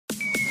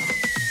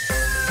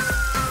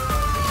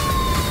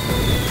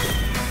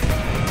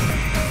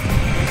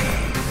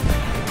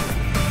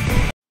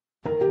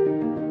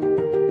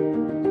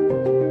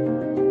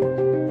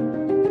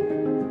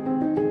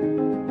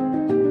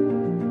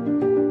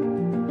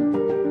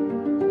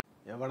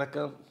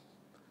வணக்கம்.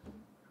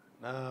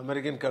 நான்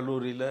அமெரிக்கன்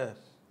கல்லூரியில்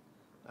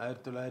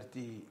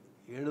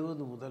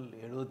 1970 முதல்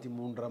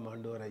 73ஆம்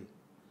ஆண்டு வரை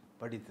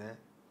படித்தேன்.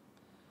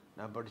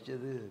 நான்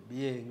படித்தது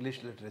பிஏ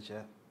இங்கிலீஷ்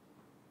லிட்ரேச்சர்.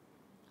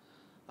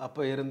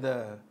 அப்போ இருந்த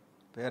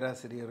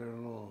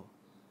பேராசிரியர்களும்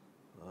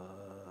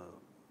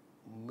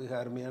மிக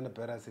அருமையான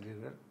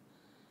பேராசிரியர்கள்.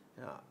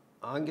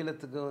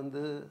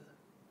 ஆங்கிலத்துக்கு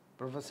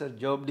ப்ரொஃபஸர்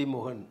ஜோப்டி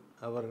மோகன்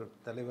அவர்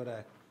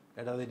தலைவராக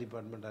ஏதாவது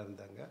டிபார்ட்மெண்ட்டாக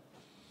இருந்தாங்க.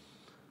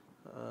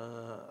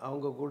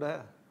 அவங்க கூட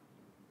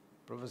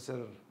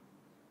professor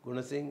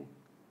Gunasingh,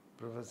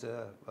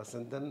 professor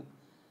Vasanthan,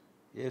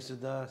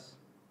 Yesudas,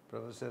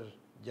 professor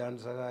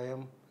John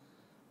சகாயம்,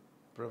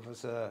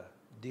 ப்ரொஃபஸர்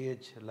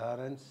டிஹெச்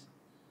லாரன்ஸ்,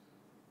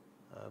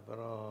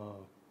 அப்புறம்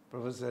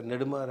ப்ரொஃபஸர்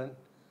நெடுமாறன்,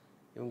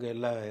 இவங்க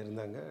எல்லாம்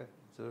இருந்தாங்க.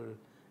 ஸோ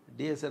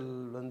டிஎஸ்எல்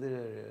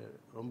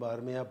ரொம்ப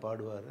அருமையாக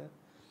பாடுவார்.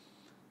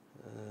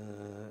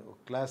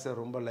 கிளாஸை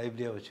ரொம்ப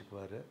லைவ்லியாக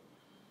வச்சுக்குவார்.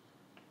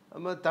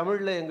 நம்ம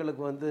தமிழில்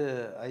எங்களுக்கு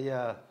ஐயா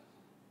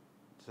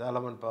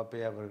சாலமன்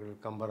பாப்பையா அவர்கள்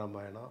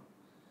கம்பராமாயணம்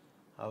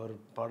அவர்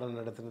பாடம்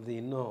நடத்துனது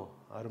இன்னும்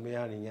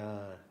அருமையாக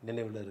நீங்கள்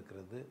நினைவில்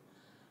இருக்கிறது.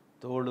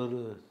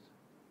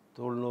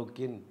 தோல்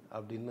நோக்கின்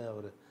அப்படின்னு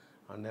அவர்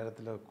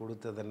அந்நேரத்தில்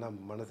கொடுத்ததெல்லாம்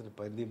மனசில்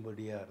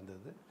பதியும்படியாக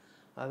இருந்தது.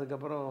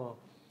 அதுக்கப்புறம்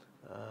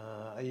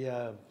ஐயா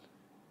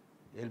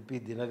எல்பி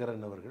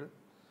தினகரன் அவர்கள்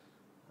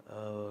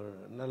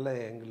நல்ல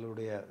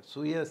எங்களுடைய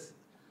சுய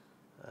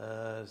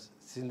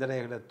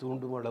சிந்தனைகளை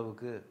தூண்டும்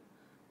அளவுக்கு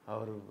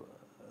அவர்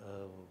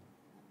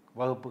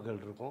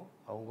வகுப்புகள் இருக்கும்.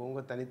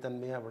 அவங்கவுங்க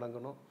தனித்தன்மையாக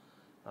விளங்கணும்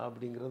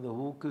அப்படிங்கிறத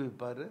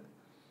ஊக்குவிப்பார்.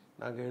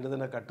 நாங்கள்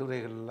எழுதின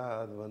கட்டுரைகள்லாம்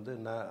அது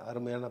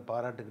அருமையான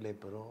பாராட்டுகளை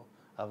பெறும்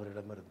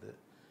அவரிடமிருந்து.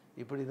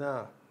 இப்படி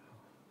தான்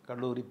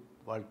கல்லூரி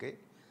வாழ்க்கை.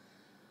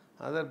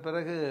 அதன்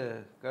பிறகு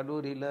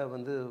கல்லூரியில்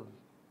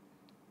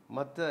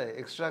மற்ற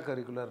எக்ஸ்ட்ரா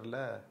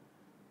கரிக்குலரில்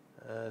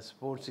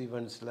ஸ்போர்ட்ஸ்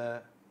ஈவெண்ட்ஸில்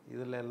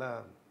இதில்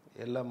எல்லாம்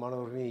எல்லா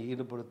மாணவர்களையும்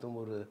ஈடுபடுத்தும்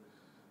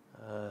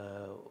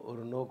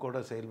ஒரு நோக்கோடு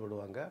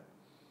செயல்படுவாங்க.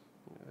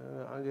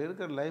 அங்கே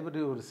இருக்கிற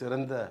லைப்ரரி ஒரு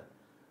சிறந்த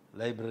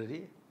லைப்ரரி.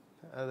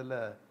 அதில்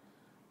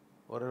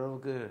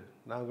ஓரளவுக்கு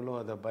நாங்களும்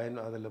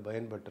அதில்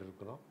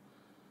பயன்பட்டுருக்கிறோம்.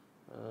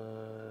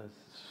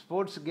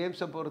 ஸ்போர்ட்ஸ்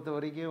கேம்ஸை பொறுத்த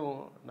வரைக்கும்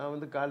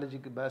நான்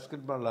காலேஜுக்கு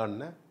பேஸ்கெட் பால்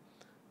ஆடினேன்.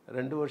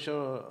 2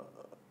 வருஷம்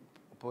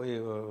போய்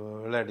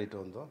விளையாடிட்டு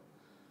வந்தோம்.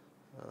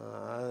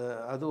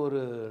 அது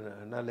ஒரு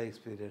நல்ல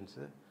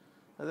எக்ஸ்பீரியன்ஸு.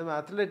 அதேமாதிரி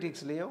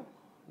அத்லெட்டிக்ஸ்லேயும்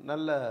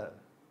நல்ல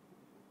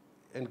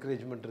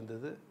என்கரேஜ்மெண்ட்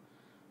இருந்தது.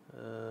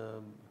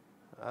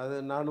 அது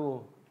நானும்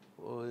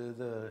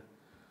இது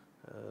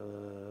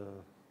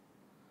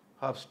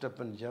half step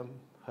and jump,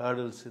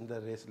 hurdles இந்த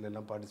ரேஸில்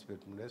எல்லாம்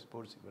பார்ட்டிசிபேட் பண்ணேன்.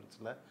 ஸ்போர்ட்ஸ்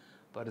ஈவெண்ட்ஸில்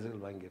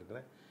பரிசுகள்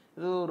வாங்கியிருக்கிறேன்.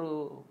 இது ஒரு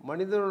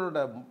மனிதனோட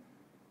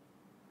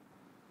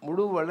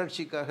முழு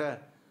வளர்ச்சிக்காக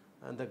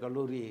அந்த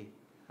கல்லூரி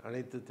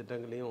அனைத்து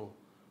திட்டங்களையும்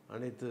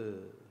அனைத்து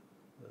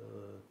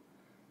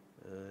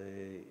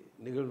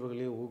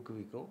நிகழ்வுகளையும்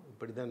ஊக்குவிக்கும்.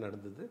 இப்படி தான்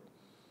நடந்தது.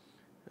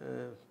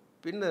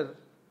 பின்னர்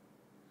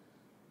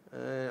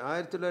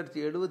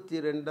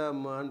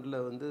 1972ஆம் ஆண்டில்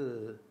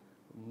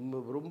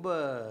ரொம்ப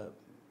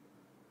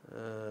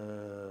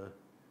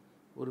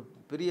ஒரு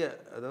பெரிய,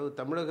 அதாவது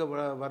தமிழக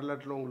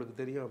வரலாற்றில் உங்களுக்கு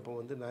தெரியும். அப்போ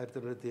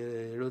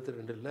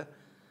 1972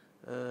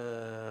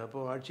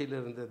 அப்போது ஆட்சியில்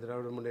இருந்த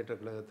திராவிட முன்னேற்ற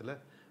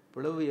கழகத்தில்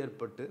பிளவு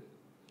ஏற்பட்டு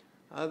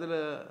அதில்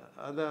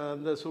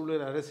அந்த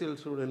சூழ்நிலை,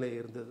 அரசியல் சூழ்நிலை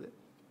இருந்தது.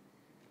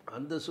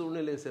 அந்த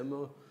சூழ்நிலை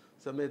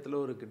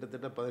சமயத்தில் ஒரு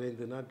கிட்டத்தட்ட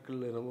 15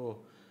 நாட்கள் என்னமோ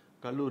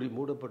கல்லூரி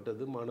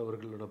மூடப்பட்டது.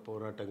 மாணவர்களோட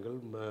போராட்டங்கள்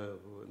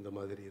இந்த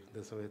மாதிரி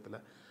இருந்த சமயத்தில்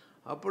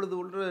அப்பொழுது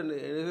உள்ள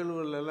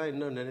நிகழ்வுகளெல்லாம்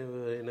இன்னும்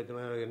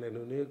என்ன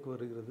நினைவுக்கு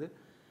வருகிறது.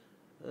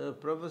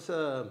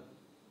 ப்ரொஃபஸர்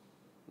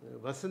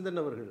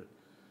வசந்தன் அவர்கள்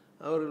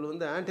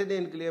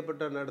ஆண்டனியன்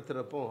கிளியோபட்ரா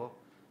நடத்துகிறப்போ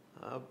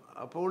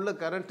அப்போ உள்ள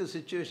கரண்ட்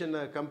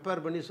சுச்சுவேஷனை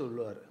கம்பேர் பண்ணி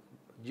சொல்லுவார்.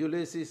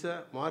 Julius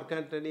Caesar, Mark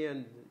Antony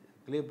and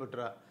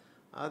Cleopatra,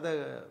 அதை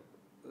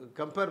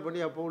கம்பேர் பண்ணி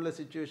அப்போ உள்ள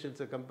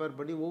சுச்சுவேஷன்ஸை கம்பேர்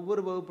பண்ணி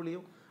ஒவ்வொரு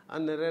வகுப்புலேயும்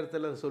அந்த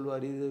நேரத்தில்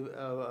சொல்லுவார். இது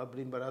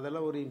அப்படின்பார்.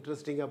 அதெல்லாம் ஒரு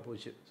இன்ட்ரெஸ்டிங்காக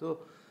போச்சு. ஸோ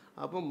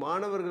அப்போ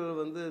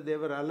மாணவர்கள்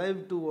தேவர் alive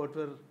to what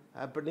var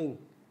happening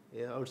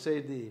out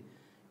side the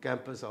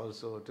campus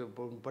also,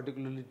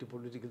 particularly to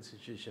political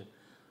situation.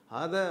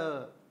 அதை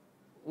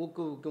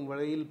ஊக்குவிக்கும்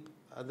வகையில்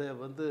அதை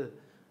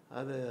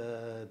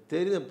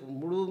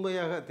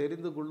முழுமையாக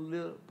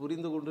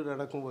புரிந்து கொண்டு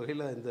நடக்கும்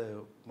வகையில் இந்த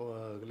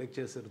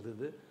லெக்சர்ஸ்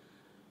இருந்தது.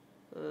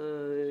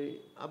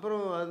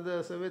 அப்புறம் அந்த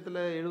சமயத்தில்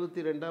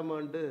 72ஆம்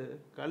ஆண்டு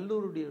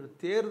கல்லூரியுடைய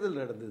தேர்தல்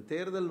நடந்தது.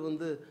 தேர்தல்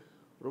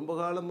ரொம்ப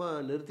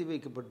காலமாக நிறுத்தி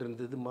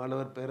வைக்கப்பட்டிருந்தது,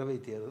 மாணவர் பேரவை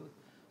தேர்தல்.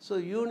 ஸோ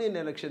யூனியன்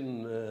எலெக்ஷன்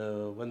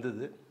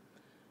வந்தது.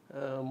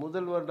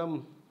 முதல் வருடம்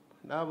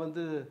நான்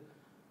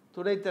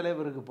துணைத்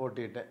தலைவருக்கு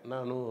போட்டிட்டேன்.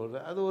 நானும்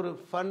அது ஒரு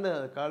ஃபன்னு.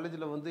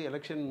 காலேஜில்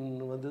எலெக்ஷன்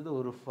வந்தது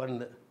ஒரு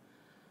ஃபன்னு.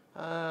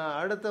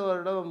 அடுத்த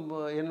வருடம்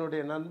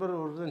என்னுடைய நண்பர்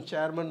ஒருத்தன்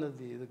சேர்மன்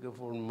இதுக்கு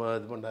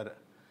இது பண்ணார்.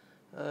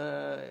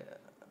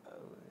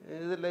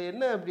 இதில்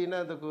என்ன அப்படின்னா,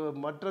 அந்த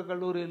மற்ற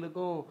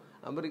கல்லூரிகளுக்கும்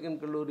அமெரிக்கன்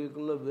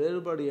கல்லூரிக்குள்ள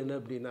வேறுபாடு என்ன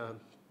அப்படின்னா,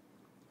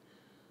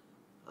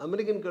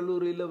 அமெரிக்கன்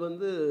கல்லூரியில்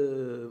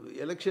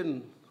எலெக்ஷன்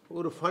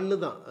ஒரு ஃபன்னு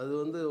தான். அது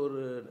வந்து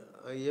ஒரு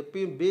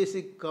எப்பயும்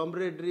பேசிக்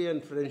காம்ரேட்ரி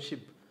அண்ட்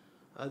ஃப்ரெண்ட்ஷிப்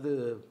அது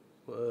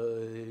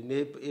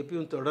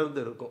எப்பயும் தொடர்ந்து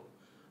இருக்கும்.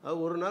 அது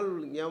ஒரு நாள்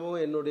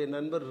ஞாபகம், என்னுடைய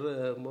நண்பர்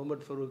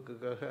முகமது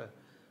ஃபரூக்குக்காக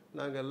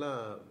நாங்கள் எல்லாம்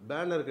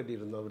பேனர்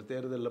கட்டியிருந்தோம். அவர்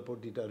தேர்தலில்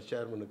போட்டிட்டார்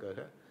சேர்மனுக்காக.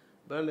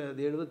 பேனர்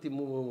அது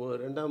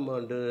 72ஆம்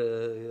ஆண்டு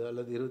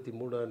அல்லது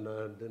 23ஆம்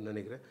ஆண்டுன்னு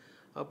நினைக்கிறேன்.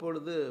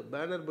 அப்பொழுது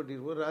பேனர்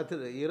கட்டியிருக்கோம்.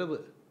 ராத்திரி இரவு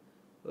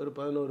ஒரு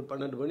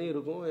 11-12 மணி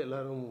இருக்கும்.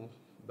 எல்லோரும்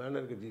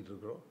பேனர் கட்டிகிட்டு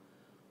இருக்கிறோம்.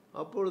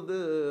 அப்பொழுது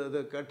அதை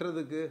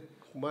கட்டுறதுக்கு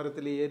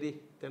மரத்தில் ஏறி,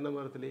 தென்னை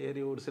மரத்தில்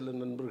ஏறி ஒரு சில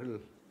நண்பர்கள்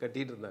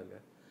கட்டிகிட்டு இருந்தாங்க.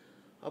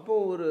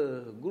 அப்போது ஒரு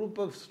group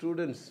of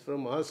students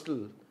from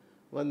hostel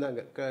வந்தாங்க.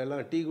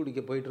 எல்லாம் டீ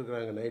குடிக்க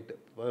போயிட்டுருக்குறாங்க. நைட்டு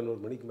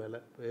 11 மணிக்கு மேலே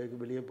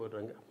வெளியே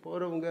போடுறாங்க.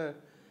 போகிறவங்க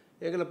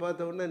எங்களை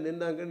பார்த்த உடனே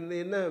நின்னாங்க.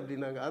 என்ன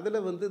அப்படின்னாங்க.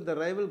 அதில் வந்து இந்த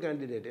ரைவல்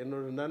கேண்டிடேட்,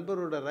 என்னோடய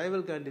நண்பரோட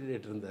ரைவல்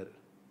கேண்டிடேட் இருந்தார்,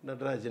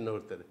 நடராஜன்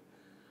ஒருத்தர்.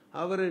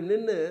 அவர்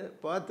நின்று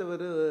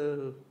பார்த்தவர்.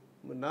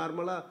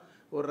 நார்மலாக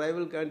ஒரு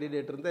ரைவல்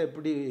கேண்டிடேட் இருந்தால்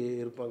எப்படி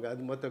இருப்பாங்க,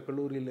 அது மற்ற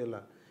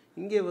கல்லூரியிலெல்லாம்.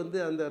 இங்கே வந்து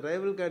அந்த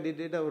ரைவல்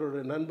கேண்டிடேட் அவரோட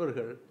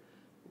நண்பர்கள்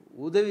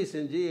உதவி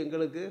செஞ்சு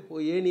எங்களுக்கு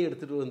ஏணி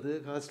எடுத்துகிட்டு வந்து,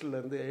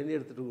 ஹாஸ்டல்லேருந்து ஏணி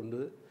எடுத்துகிட்டு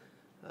கொண்டு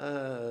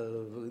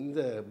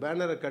இந்த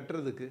பேனரை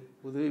கட்டுறதுக்கு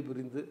உதவி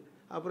புரிந்து,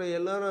 அப்புறம்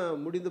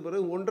எல்லாரும் முடிந்த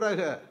பிறகு ஒன்றாக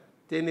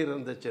தேநீர்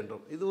அருந்த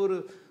சென்றோம். இது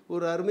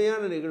ஒரு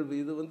அருமையான நிகழ்வு.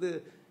 இது வந்து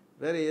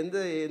வேறு எந்த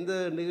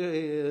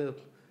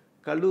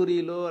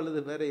கல்லூரியிலோ அல்லது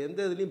வேறு எந்த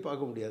இதுலேயும்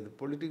பார்க்க முடியாது.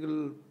 பொலிட்டிக்கல்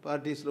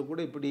பார்ட்டிஸில் கூட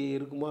இப்படி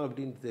இருக்குமா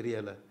அப்படின்னு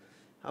தெரியலை.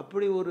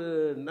 அப்படி ஒரு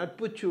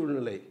நட்பு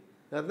சூழ்நிலை,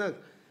 அதுதான்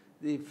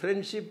தி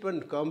friendship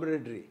and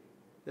காம்ரேட்ரி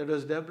that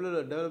was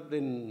developed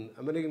in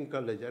American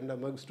college and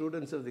among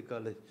students of the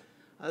college.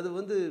 அது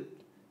வந்து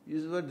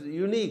is what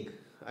unique.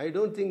 I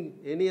don't think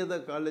any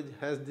other college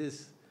has this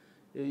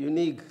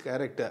unique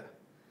character.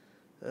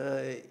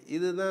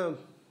 இதுதான்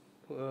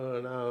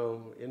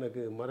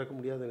எனக்கு மறக்க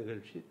முடியாத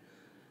நிகழ்ச்சி.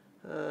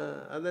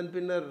 அதன்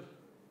பின்னர்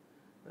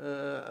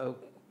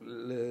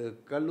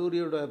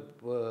கல்லூரியோட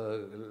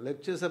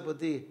லெக்சர்ஸை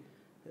பற்றி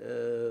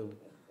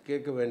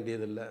கேட்க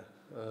வேண்டியதில்லை,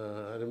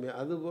 அருமையாக.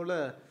 அதுபோல்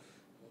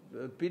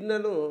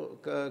பின்னலும்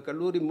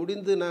கல்லூரி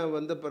முடிந்து நான்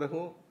வந்த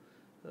பிறகும்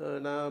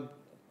நான்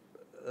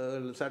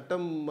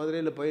சட்டம்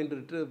மதுரையில்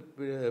பயின்றுட்டு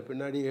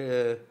பின்னாடி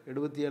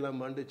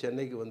 77ஆம் ஆண்டு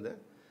சென்னைக்கு வந்தேன்.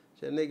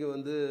 சென்னைக்கு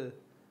வந்து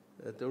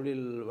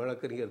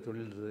வழக்கறிஞர்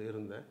தொழில்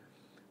இருந்தேன்.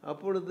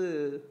 அப்பொழுது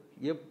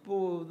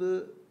எப்போது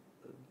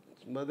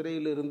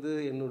மதுரையிலிருந்து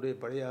என்னுடைய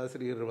பழைய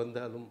ஆசிரியர்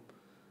வந்தாலும்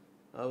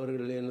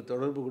அவர்கள் என்னை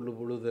தொடர்பு கொள்ளும்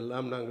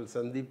பொழுதெல்லாம் நாங்கள்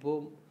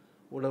சந்திப்போம்,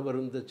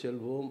 உணவருந்த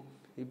செல்வோம்.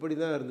 இப்படி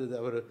தான் இருந்தது.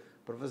 அவர்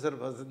ப்ரொஃபஸர்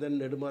வசந்தன்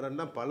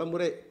நெடுமாறன்னா பல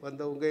முறை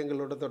வந்தவங்க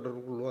எங்களோட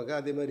தொடர்பு கொள்வாங்க.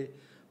 அதே மாதிரி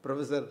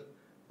ப்ரொஃபஸர்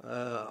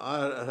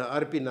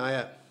ஆர்பி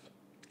நாயர்,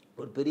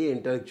 ஒரு பெரிய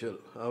இன்டலெக்சுவல்.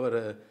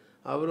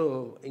 அவரும்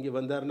இங்கே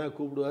வந்தார்னா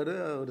கூப்பிடுவார்.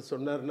 அவர்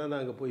சொன்னார்னா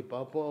நாங்கள் போய்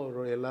பார்ப்போம்.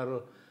 அவரோட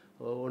எல்லோரும்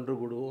ஒன்று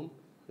கூடுவோம்.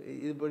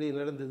 இதுபடி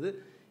நடந்தது.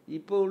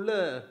 இப்போ உள்ள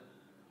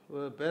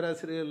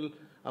பேராசிரியர்கள்,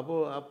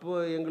 அப்போ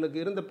எங்களுக்கு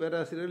இருந்த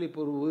பேராசிரியர்கள் இப்போ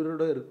ஒரு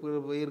உயிரோடு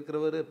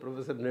இருக்கிறவர்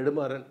ப்ரொஃபஸர்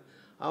நெடுமாறன்.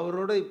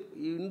 அவரோட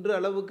இன்று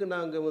அளவுக்கு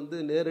நாங்கள் வந்து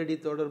நேரடி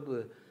தொடர்பு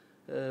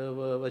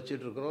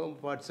வச்சிட்ருக்குறோம்.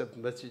 வாட்ஸ்அப்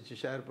மெசேஜ்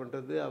ஷேர்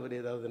பண்ணுறது, அவர்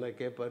ஏதாவதுனா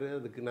கேட்பார்,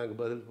 அதுக்கு நாங்கள்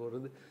பதில்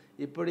போடுறது.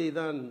 இப்படி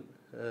தான்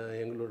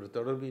எங்களோட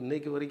தொடர்பு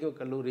இன்றைக்கு வரைக்கும்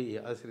கல்லூரி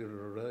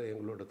ஆசிரியர்களோட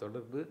எங்களோட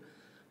தொடர்பு.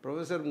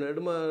 ப்ரொஃபஸர்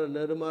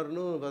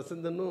நெடுமாறனும்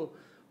வசந்தனும்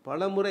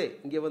பல முறை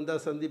இங்கே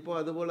வந்தால் சந்திப்போம்.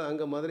 அதுபோல்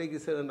அங்கே மதுரைக்கு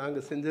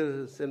நாங்கள்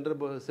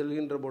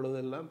செல்கின்ற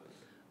பொழுதெல்லாம்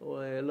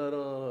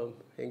எல்லோரும்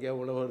எங்கேயா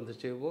உணவு இருந்து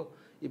செய்வோம்.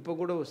 இப்போ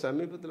கூட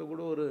சமீபத்தில்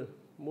கூட ஒரு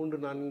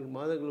 3-4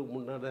 மாதங்களுக்கு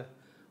முன்னால்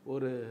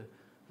ஒரு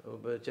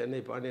சென்னை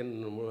பாண்டியன்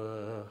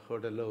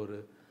ஹோட்டலில் ஒரு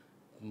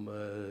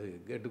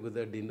கெட்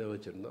டுகெதர் டின்னர்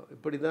வச்சுருந்தோம்.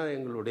 இப்படி தான்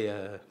எங்களுடைய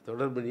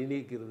தொடர்பு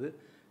நீடிக்கிறது.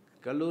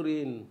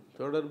 கல்லூரியின்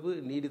தொடர்பு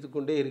நீடித்து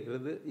கொண்டே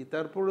இருக்கிறது.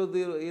 தற்பொழுது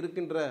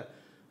இருக்கின்ற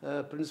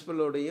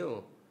பிரின்சிபலோடையும்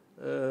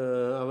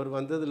அவர்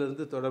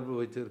வந்ததிலிருந்து தொடர்பு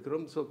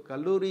வைத்திருக்கிறோம். ஸோ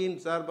கல்லூரியின்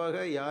சார்பாக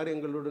யார்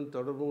எங்களுடன்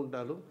தொடர்பு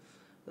கொண்டாலும்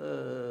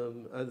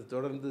அது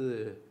தொடர்ந்து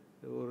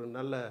ஒரு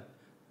நல்ல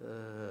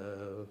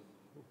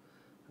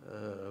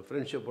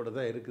ஃப்ரெண்ட்ஷிப்போடு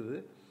தான் இருக்குது.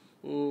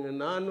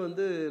 நான்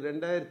வந்து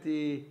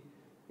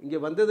இங்கே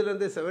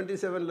வந்ததுலேருந்தே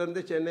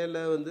 77லேருந்தே சென்னையில்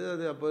வந்து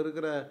அது அப்போ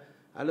இருக்கிற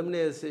அலுமினி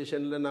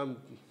அசோசியேஷனில் நான்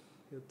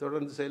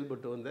தொடர்ந்து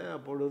செயல்பட்டு வந்தேன்.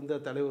 அப்போது இருந்த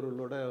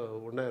தலைவர்களோட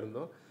ஒன்றா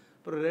இருந்தோம்.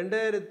 அப்புறம்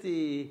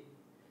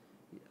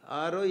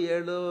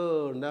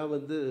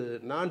 2006-07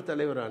 நான்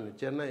தலைவரானேன்.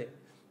 Chennai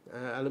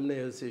alumni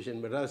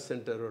association Madras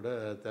சென்டரோட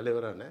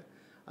தலைவரானேன்.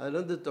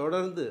 அதில்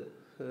தொடர்ந்து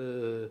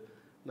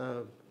நான்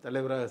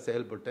தலைவராக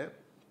செயல்பட்டேன்.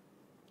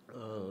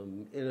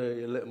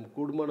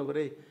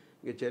 கூடுமானவரை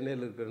இங்கே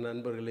சென்னையில் இருக்கிற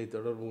நண்பர்களை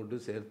தொடர்பு கொண்டு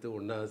சேர்த்து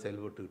ஒன்றா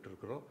செயல்பட்டுக்கிட்டு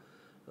இருக்கிறோம்.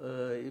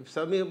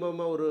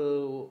 சமீபமாக ஒரு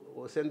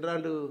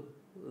சென்றாண்டு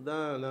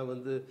தான் நான்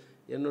வந்து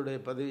என்னுடைய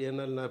பதவி,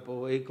 என்னால் நான் இப்போ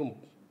வகிக்கும்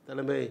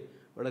தலைமை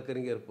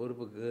வழக்கறிஞர்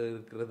பொறுப்புக்கு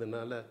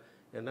இருக்கிறதுனால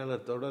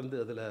என்னால் தொடர்ந்து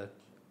அதில்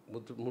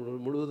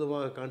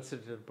முழுவதுமாக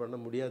கான்சன்ட்ரேட் பண்ண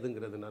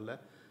முடியாதுங்கிறதுனால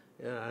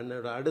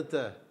என்னோட அடுத்த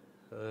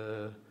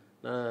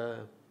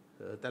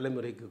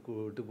தலைமுறைக்கு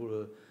விட்டு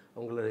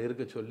அவங்கள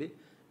இருக்க சொல்லி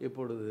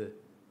இப்பொழுது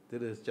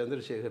திரு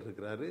சந்திரசேகர்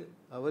இருக்கிறாரு.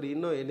 அவர்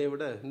இன்னும் என்னை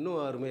விட இன்னும்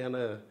அருமையான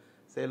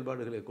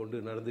செயல்பாடுகளை கொண்டு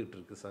நடந்துகிட்டு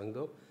இருக்கு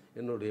சங்கம்.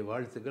 என்னுடைய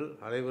வாழ்த்துக்கள்,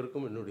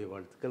 அனைவருக்கும் என்னுடைய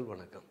வாழ்த்துக்கள்.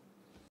 வணக்கம்.